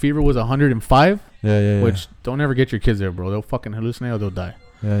fucking fever was 105. Yeah. Which don't ever get your kids there, bro. They'll fucking hallucinate or they'll die.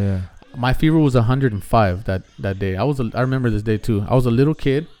 Yeah. My fever was 105 that day. I remember this day too. I was a little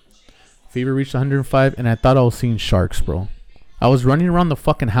kid. Fever reached 105, and I thought I was seeing sharks, bro. I was running around the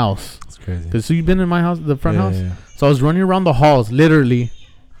fucking house. That's crazy. Cause you've been in my house, the front house. Yeah. So I was running around the halls, literally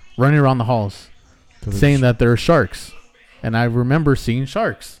running around the halls, saying that there are sharks, and I remember seeing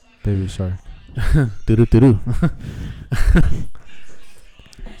sharks. Baby shark. Do.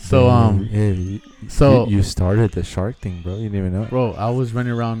 So So you started the shark thing, bro. You didn't even know, bro. I was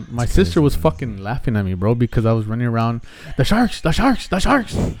running around. My sister was fucking laughing at me, bro, because I was running around. The sharks.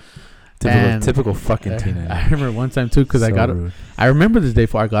 Typical fucking teenager. I remember one time too, because rude. I remember this day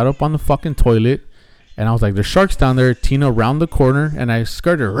before I got up on the fucking toilet, and I was like, "There's sharks down there." Tina around the corner, and I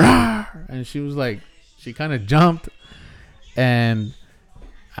skirted her, and she was like, she kind of jumped, and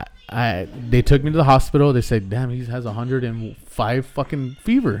they took me to the hospital. They said, "Damn, he has 105 fucking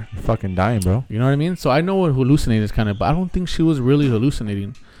fever." You're fucking dying, bro. You know what I mean? So I know what hallucinating is kind of, but I don't think she was really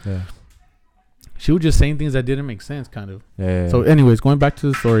hallucinating. Yeah. She was just saying things that didn't make sense, kind of. Yeah. So anyways, going back to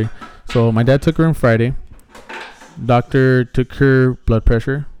the story. So my dad took her on Friday. Doctor took her blood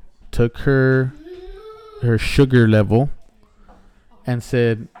pressure, took her sugar level, and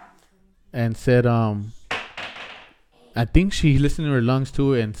said, I think she listened to her lungs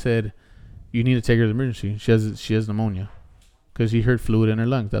too and said, "You need to take her to the emergency. She has pneumonia," because he heard fluid in her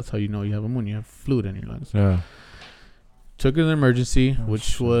lungs. That's how you know you have pneumonia. You have fluid in your lungs. Yeah. Took her to the emergency,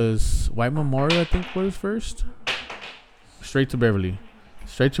 which was White Memorial, I think was first. Straight to Beverly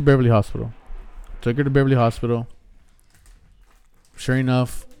Hospital. Took her to Beverly Hospital. Sure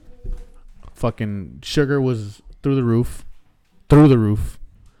enough, fucking sugar was through the roof.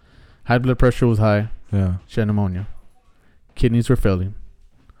 High blood pressure was high. Yeah. She had pneumonia. Kidneys were failing.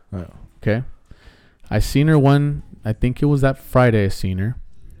 Oh. Okay. I seen her I think it was that Friday I seen her.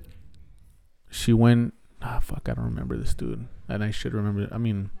 She went, I don't remember this dude. And I should remember it. I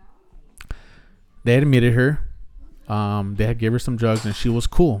mean, they admitted her. They had gave her some drugs and she was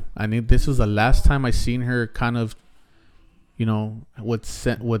cool. I think this was the last time I seen her kind of, normal.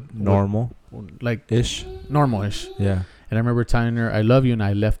 Normal-ish. Yeah. And I remember telling her, "I love you," and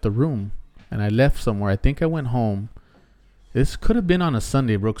I left the room. And I left somewhere. I think I went home. This could have been on a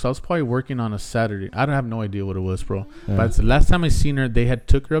Sunday, bro, because I was probably working on a Saturday. I don't have no idea what it was, bro. Yeah. But it's the last time I seen her, they had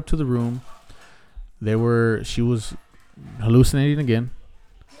took her up to the room. She was hallucinating again.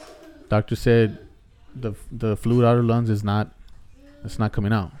 Doctor said the fluid out of her lungs it's not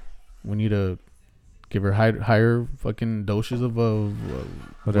coming out. We need to give her higher fucking doses of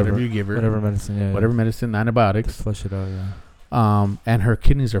whatever you give her. Whatever medicine, yeah. Whatever medicine, antibiotics. To flush it out, yeah. And her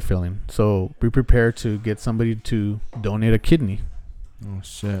kidneys are failing. So be prepared to get somebody to donate a kidney. Oh,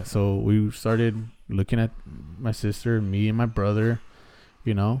 shit. So we started looking at my sister, me, and my brother,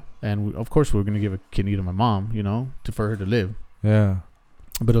 and of course we're going to give a kidney to my mom, for her to live. Yeah.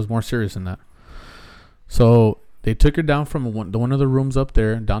 But it was more serious than that. So they took her down from one of the rooms up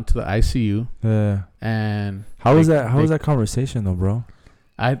there down to the ICU. Yeah. And how was that conversation though, bro?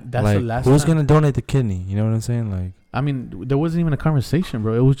 The last who's going to donate the kidney? You know what I'm saying? Like, I mean, there wasn't even a conversation,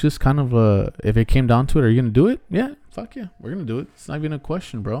 bro. It was just kind of if it came down to it, are you going to do it? Yeah, fuck yeah, we're going to do it. It's not even a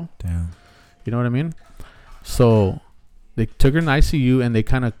question, bro. Damn. You know what I mean? So they took her in the ICU and they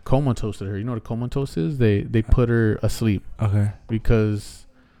kind of comatose her. You know what a comatose is? They put her asleep. Okay. Because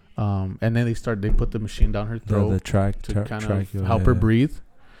And then they put the machine down her throat The track to kind of trachea, help her breathe.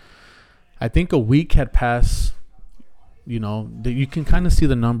 I think a week had passed. You know, you can kind of see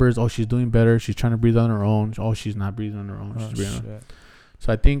the numbers. Oh, she's doing better. She's trying to breathe on her own. Oh, she's not breathing on her own. She's breathing on.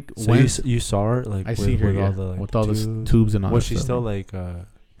 So I think so you saw her like I see her with all the tubes and all. Was she still like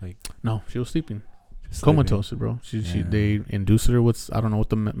No, she was sleeping. Comatose, bro. They induced her with, I don't know what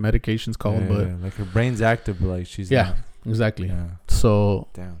the medication's called, but like her brain's active, but like she's not. Exactly. Yeah. So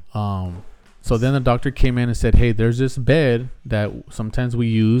so then the doctor came in and said, hey, there's this bed that sometimes we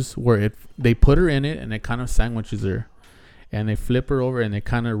use where they put her in it and it kind of sandwiches her, and they flip her over and it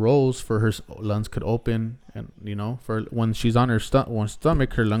kind of rolls for her lungs could open, and you know, for when she's on her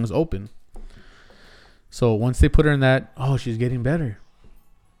stomach, her lungs open. So once they put her in that, she's getting better.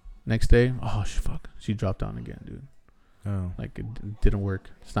 Next day, she dropped down again, dude. Oh, like it didn't work.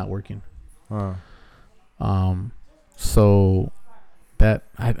 It's not working. So that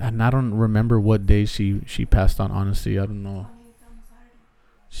I don't remember what day she passed on. Honestly, I don't know.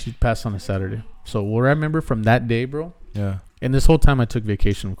 She passed on a Saturday. So what I remember from that day, bro. Yeah. And this whole time I took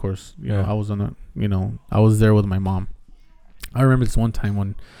vacation, of course. You know, I was I was there with my mom. I remember this one time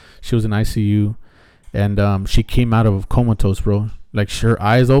when she was in ICU, and she came out of comatose, bro. Like her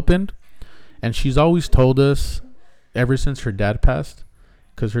eyes opened, and she's always told us ever since her dad passed,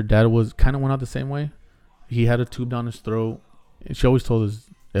 because her dad was kind of went out the same way. He had a tube down his throat, and she always told us,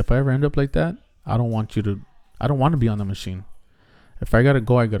 if I ever end up like that, I don't want to be on the machine. If I gotta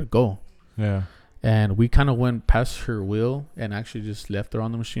go, I gotta go. Yeah. And we kind of went past her will and actually just left her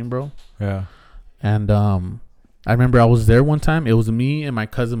on the machine, bro. Yeah. And I remember I was there one time. It was me and my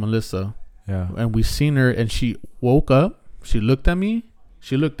cousin Melissa. Yeah. And we seen her, and she woke up. She looked at me,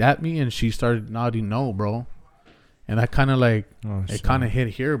 and she started nodding no, bro. And I kind of like, it kind of hit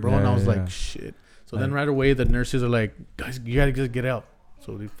here, bro. And I was like, shit. So then right away, the nurses are like, guys, you got to just get out.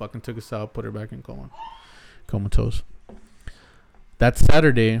 So they fucking took us out, put her back in comatose. That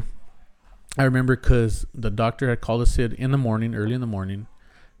Saturday, I remember because the doctor had called us in the morning, early in the morning.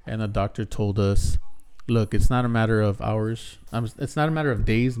 And the doctor told us, look, it's not a matter of hours. It's not a matter of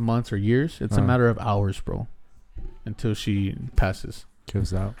days, months, or years. It's a matter of hours, bro. Until she passes.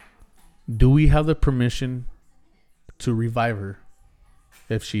 Gives out. Do we have the permission to revive her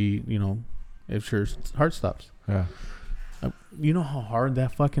if she, if her heart stops? Yeah. You know how hard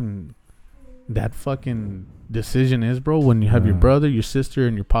that fucking decision is, bro, when you have your brother, your sister,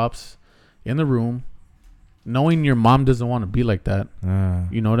 and your pops in the room, knowing your mom doesn't want to be like that.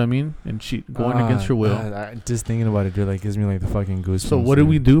 You know what I mean? And she going against her will. Just thinking about it, dude, like gives me like the fucking goosebumps. So what did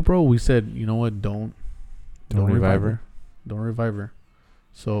we do, bro? We said, you know what? Don't revive her. Don't revive her.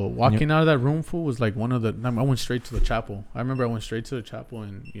 So walking out of that room, fool, was like one of the. I went straight to the chapel. I remember I went straight to the chapel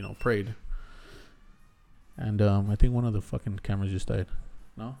and prayed. And I think one of the fucking cameras just died.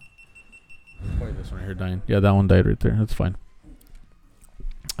 No. Probably this one right here dying. Yeah, that one died right there. That's fine.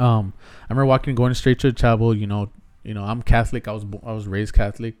 I remember going straight to the chapel. I'm Catholic. I was raised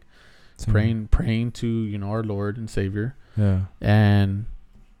Catholic. Same. Praying to our Lord and Savior. Yeah. And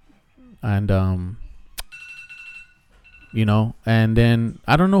then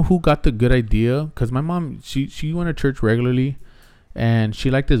I don't know who got the good idea, because my mom, she went to church regularly, and she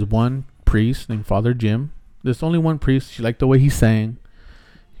liked this one priest named Father Jim. There's only one priest. She liked the way he sang.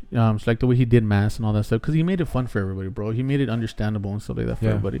 She liked the way he did mass and all that stuff, because he made it fun for everybody, bro. He made it understandable and stuff like that for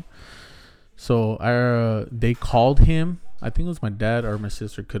everybody. So they called him. I think it was my dad or my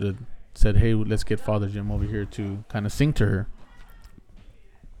sister could have said, hey, let's get Father Jim over here to kind of sing to her.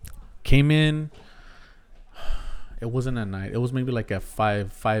 Came in. It wasn't at night. It was maybe like at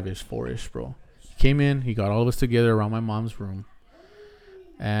 5-ish, 4-ish, bro. He came in. He got all of us together around my mom's room.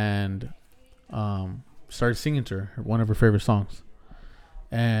 And started singing to her one of her favorite songs.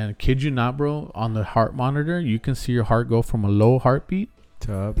 And kid you not, bro, on the heart monitor, you can see your heart go from a low heartbeat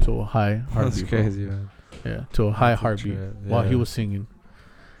to a high heartbeat. That's crazy, man. Yeah, to a high heartbeat while he was singing.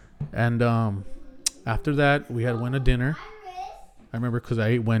 And after that, we went to dinner. I remember because I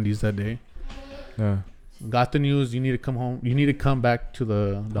ate Wendy's that day. Yeah. Got the news, you need to come home. You need to come back to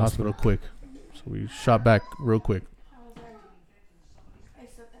the hospital quick. So we shot back real quick.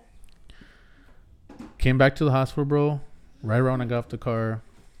 Came back to the hospital, bro. Right around I got off the car.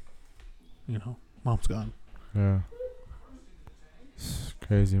 Mom's gone. Yeah. It's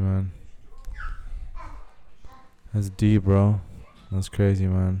crazy, man. That's deep, bro. That's crazy,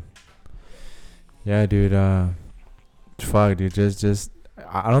 man. Yeah, dude. Fuck, dude. Just.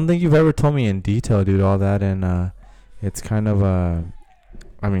 I don't think you've ever told me in detail, dude, all that, and it's kind of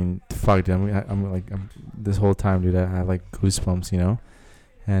I mean, fuck, dude. I'm this whole time, dude. I have like goosebumps,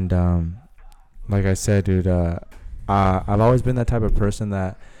 and like I said, dude, I've always been that type of person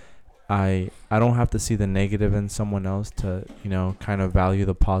that I don't have to see the negative in someone else to, kind of value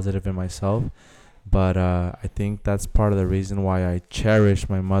the positive in myself. But I think that's part of the reason why I cherish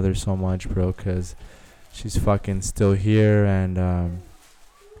my mother so much, bro, because she's fucking still here. And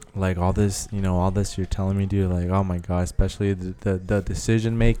like all this you're telling me, dude, like, oh my God, especially the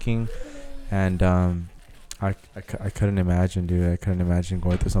decision making. And I couldn't imagine, dude. I couldn't imagine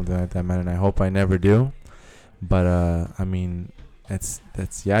going through something like that, man. And I hope I never do. But I mean, that's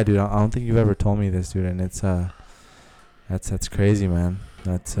yeah, dude. I don't think you've ever told me this, dude. And it's that's crazy, man.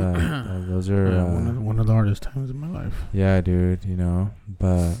 That's those are one of the hardest times in my life. Yeah, dude.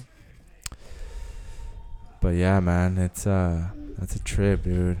 But yeah, man. It's that's a trip,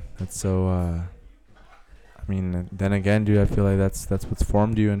 dude. That's so. I mean, then again, dude. I feel like that's what's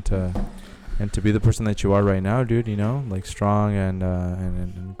formed you into. And to be the person that you are right now, dude, like strong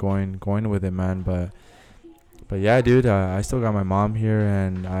and going with it, man. But yeah, dude, I still got my mom here,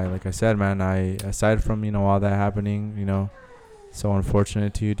 and like I said, man, aside from all that happening, so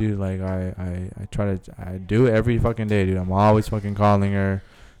unfortunate to you, dude. Like I do it every fucking day, dude. I'm always fucking calling her,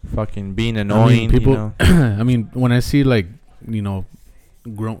 fucking being annoying. I mean, people. I mean, when I see like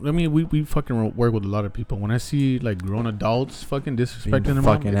grown, I mean, we fucking work with a lot of people. When I see like grown adults fucking disrespecting their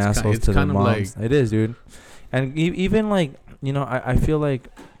fucking mom, assholes to their moms. Like, it is, dude. And even like I feel like,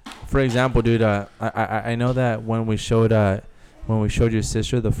 for example, dude, I know that when we showed your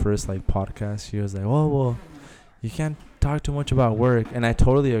sister the first like podcast, she was like, oh well, you can't talk too much about work, and I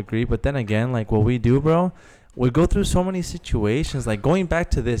totally agree. But then again, like what we do, bro, we go through so many situations. Like going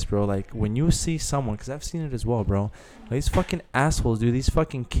back to this, bro, like when you see someone, because I've seen it as well, bro, like these fucking assholes, dude, these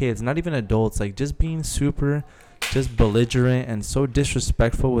fucking kids, not even adults, like just being super just belligerent and so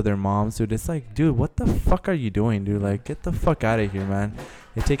disrespectful with their moms, dude. It's like, dude, what the fuck are you doing, dude? Like, get the fuck out of here, man.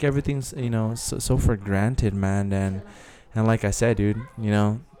 They take everything, so for granted, man. And like I said, dude,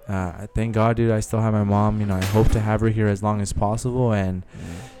 thank God, dude, I still have my mom. I hope to have her here as long as possible. And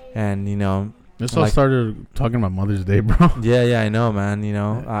this all started talking about Mother's Day, bro. Yeah, I know, man.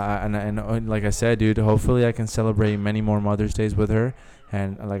 And like I said, dude, hopefully I can celebrate many more Mother's Days with her.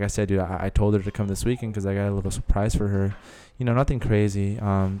 And like I said, dude, I told her to come this weekend because I got a little surprise for her. Nothing crazy.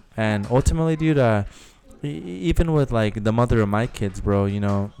 And ultimately, dude, even with like the mother of my kids, bro,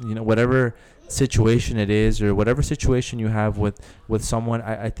 whatever situation it is or whatever situation you have with someone,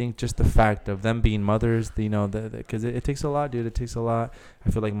 I think just the fact of them being mothers, because it takes a lot, dude. It takes a lot. I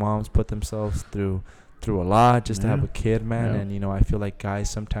feel like moms put themselves through a lot just to have a kid, man. Yeah. And I feel like guys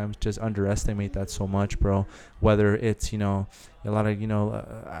sometimes just underestimate that so much, bro. Whether it's a lot of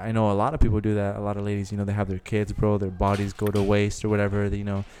I know a lot of people do that. A lot of ladies, they have their kids, bro, their bodies go to waste or whatever.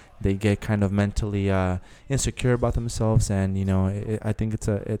 They get kind of mentally insecure about themselves. And I think it's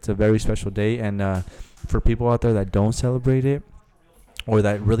a very special day. And for people out there that don't celebrate it or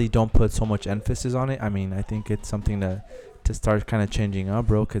that really don't put so much emphasis on it, I mean, I think it's something to start kind of changing up,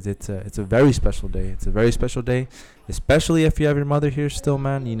 bro, because it's a very special day. It's a very special day, especially if you have your mother here still,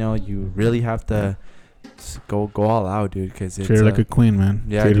 man. You really have to go all out, dude, because it's treat her like a queen, man.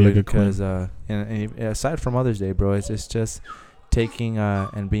 Yeah, treat her dude, like a queen. because and aside from Mother's Day, bro, it's just taking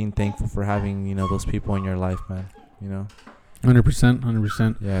and being thankful for having those people in your life, man.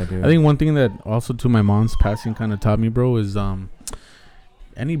 100%. Yeah, dude. I think one thing that also to my mom's passing kind of taught me, bro, is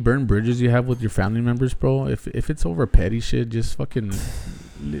any burned bridges you have with your family members, bro, if it's over petty shit, just fucking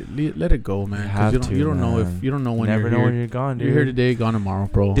let it go, man. You don't know when never you're know here. when you're gone, dude. You're here today, gone tomorrow,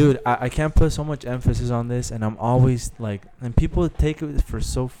 bro. Dude, I can't put so much emphasis on this, and I'm always like, and people take it for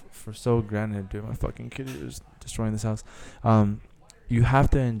so granted, dude. My fucking kid is destroying this house. You have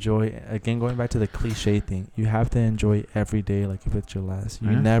to enjoy, again, going back to the cliche thing, you have to enjoy every day like if it's your last.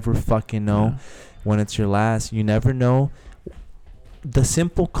 You never fucking know when it's your last. You never know. The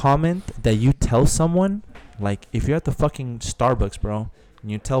simple comment that you tell someone, like if you're at the fucking Starbucks, bro,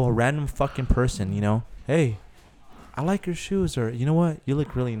 and you tell a random fucking person, hey, I like your shoes, or you know what, you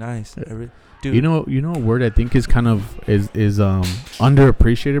look really nice. Dude, you know a word I think is kind of is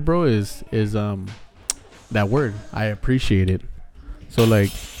underappreciated, bro, is that word. I appreciate it. So like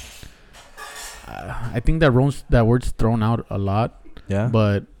I think that word's thrown out a lot. Yeah.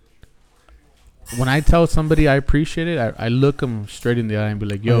 But when I tell somebody I appreciate it, I look them straight in the eye and be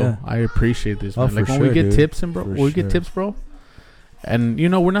like, "Yo, I appreciate this, man." Like when we get tips, and bro, tips, bro, and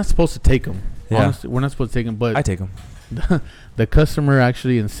we're not supposed to take them. Yeah. Honestly, we're not supposed to take them, but I take them. The customer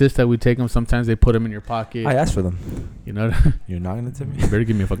actually insists that we take them. Sometimes they put them in your pocket. I ask for them. You're not gonna tip me. You better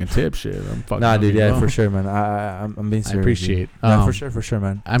give me a fucking tip, shit. I'm fucking. Nah, dude. Yeah, for sure, man. I'm being serious. I appreciate. Yeah, for sure,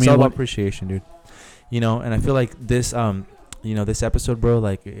 man. I mean, it's all about appreciation, dude. And I feel like this this episode, bro,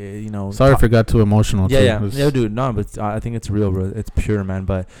 like, Sorry if it got too emotional. Yeah, dude. No, but I think it's real, bro. It's pure, man.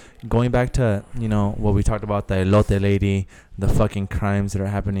 But going back to, what we talked about, the elote lady, the fucking crimes that are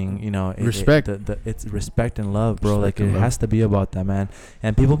happening, respect. It's respect and love, bro. Respect like, it love. has to be about that, man.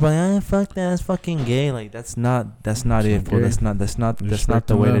 And people be like, fuck that, that's fucking gay. Like, that's not it, bro. That's not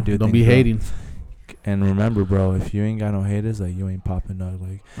the way to do things. Don't be hating. Bro. And remember, bro, if you ain't got no haters, like, you ain't popping, dog.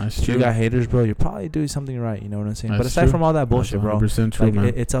 Like, That's if true. you got haters, bro, you're probably doing something right. You know what I'm saying? That's But aside true. from all that bullshit, bro, 100% true, like,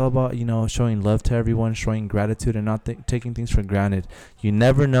 man. it's all about, showing love to everyone, showing gratitude, and not taking things for granted. You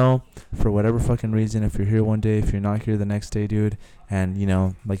never know, for whatever fucking reason, if you're here one day, if you're not here the next day, dude. And,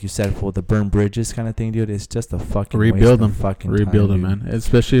 like you said, for the burn bridges kind of thing, dude, it's just a fucking rebuild waste them. of fucking Rebuild time, them, man.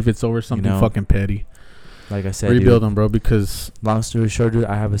 Especially if it's over something fucking petty. Like I said, rebuild dude, them, bro, because... Long story short, dude,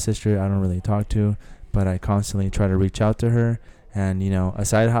 I have a sister I don't really talk to, but I constantly try to reach out to her. And,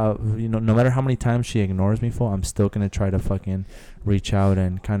 aside how, no matter how many times she ignores me, I'm still going to try to fucking reach out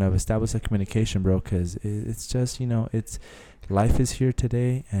and kind of establish a communication, bro. Because it's just, it's life is here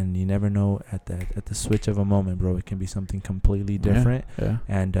today, and you never know at the switch of a moment, bro. It can be something completely different. Yeah.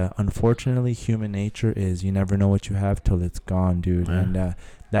 And unfortunately, human nature is you never know what you have till it's gone, dude. Yeah. And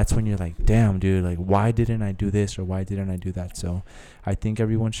that's when you're like, damn, dude, like, why didn't I do this or why didn't I do that? So I think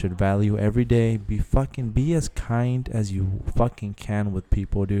everyone should value every day. Be as kind as you fucking can with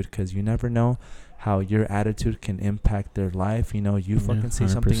people, dude, because you never know how your attitude can impact their life. You fucking say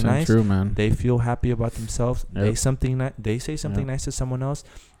something nice, true, man. they feel happy about themselves. Yep. They say something nice to someone else,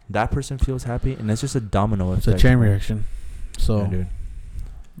 that person feels happy, and it's just a domino effect. It's a chain reaction. So, yeah, dude.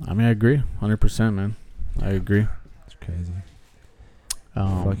 I mean, I agree, 100%, man. I agree. It's crazy.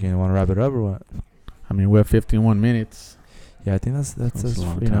 Fucking want to wrap it up or what? I mean, we have 51 minutes. Yeah, I think that's a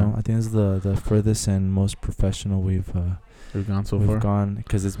long time. I think it's the furthest and most professional we've gone so far. We've gone,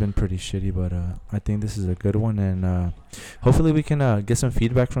 because it's been pretty shitty, but I think this is a good one, and hopefully we can get some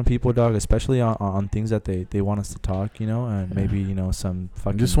feedback from people, dog, especially on things that they want us to talk, and maybe some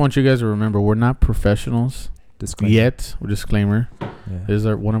fucking. I just want you guys to remember, we're not professionals yet. Disclaimer. Yeah. This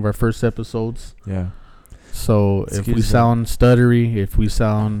is one of our first episodes. Yeah. So if we sound stuttery,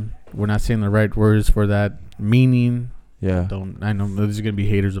 we're not saying the right words for that meaning. Yeah. I know there's gonna be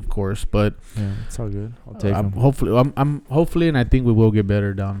haters, of course, but yeah, it's all good. I'll take them. Hopefully, and I think we will get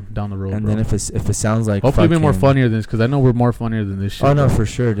better down the road. And bro. then if it sounds like hopefully be more funnier than this, because I know we're more funnier than this shit. Oh no, bro. for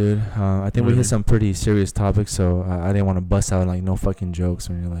sure, dude. I think we hit some pretty serious topics, so I didn't want to bust out like no fucking jokes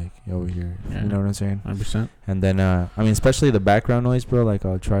when you're like over here. Yeah. You know what I'm saying? 100%. And then especially the background noise, bro. Like,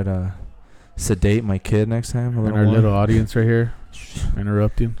 I'll try to sedate my kid next time a little And our more. little audience right here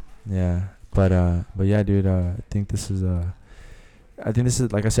interrupting. Yeah, but yeah, dude. I think this is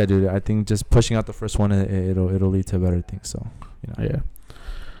like I said, dude. I think just pushing out the first one, it'll lead to better things. So, Yeah.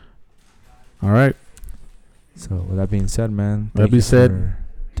 All right. So with that being said, man. That being said,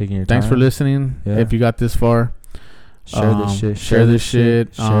 taking your thanks time. for listening. Yeah. If you got this far, share this shit. Share this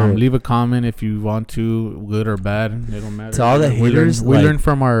shit. Share it. Leave a comment if you want to, good or bad. It don't matter. To all the haters, we learn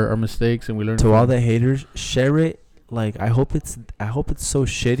from our mistakes, and we learn. To all the haters, share it. Like, I hope it's so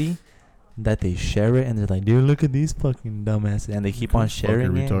shitty that they share it and they're like, dude, look at these fucking dumbasses, and they keep on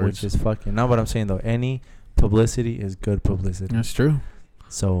sharing it, which is fucking. Not what I'm saying though. Any publicity is good publicity. That's true.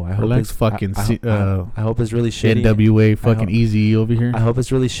 So I hope Relax, it's fucking. I hope it's really shitty. NWA fucking easy over here. I hope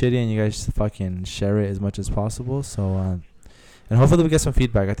it's really shitty and you guys fucking share it as much as possible. So and hopefully we get some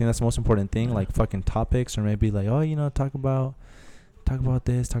feedback. I think that's the most important thing. Like fucking topics, or maybe like, talk about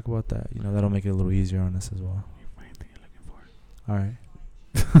this, talk about that. That'll make it a little easier on us as well. All right.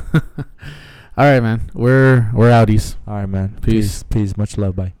 All right, man. We're outies. All right, man. Peace. Much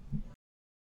love. Bye.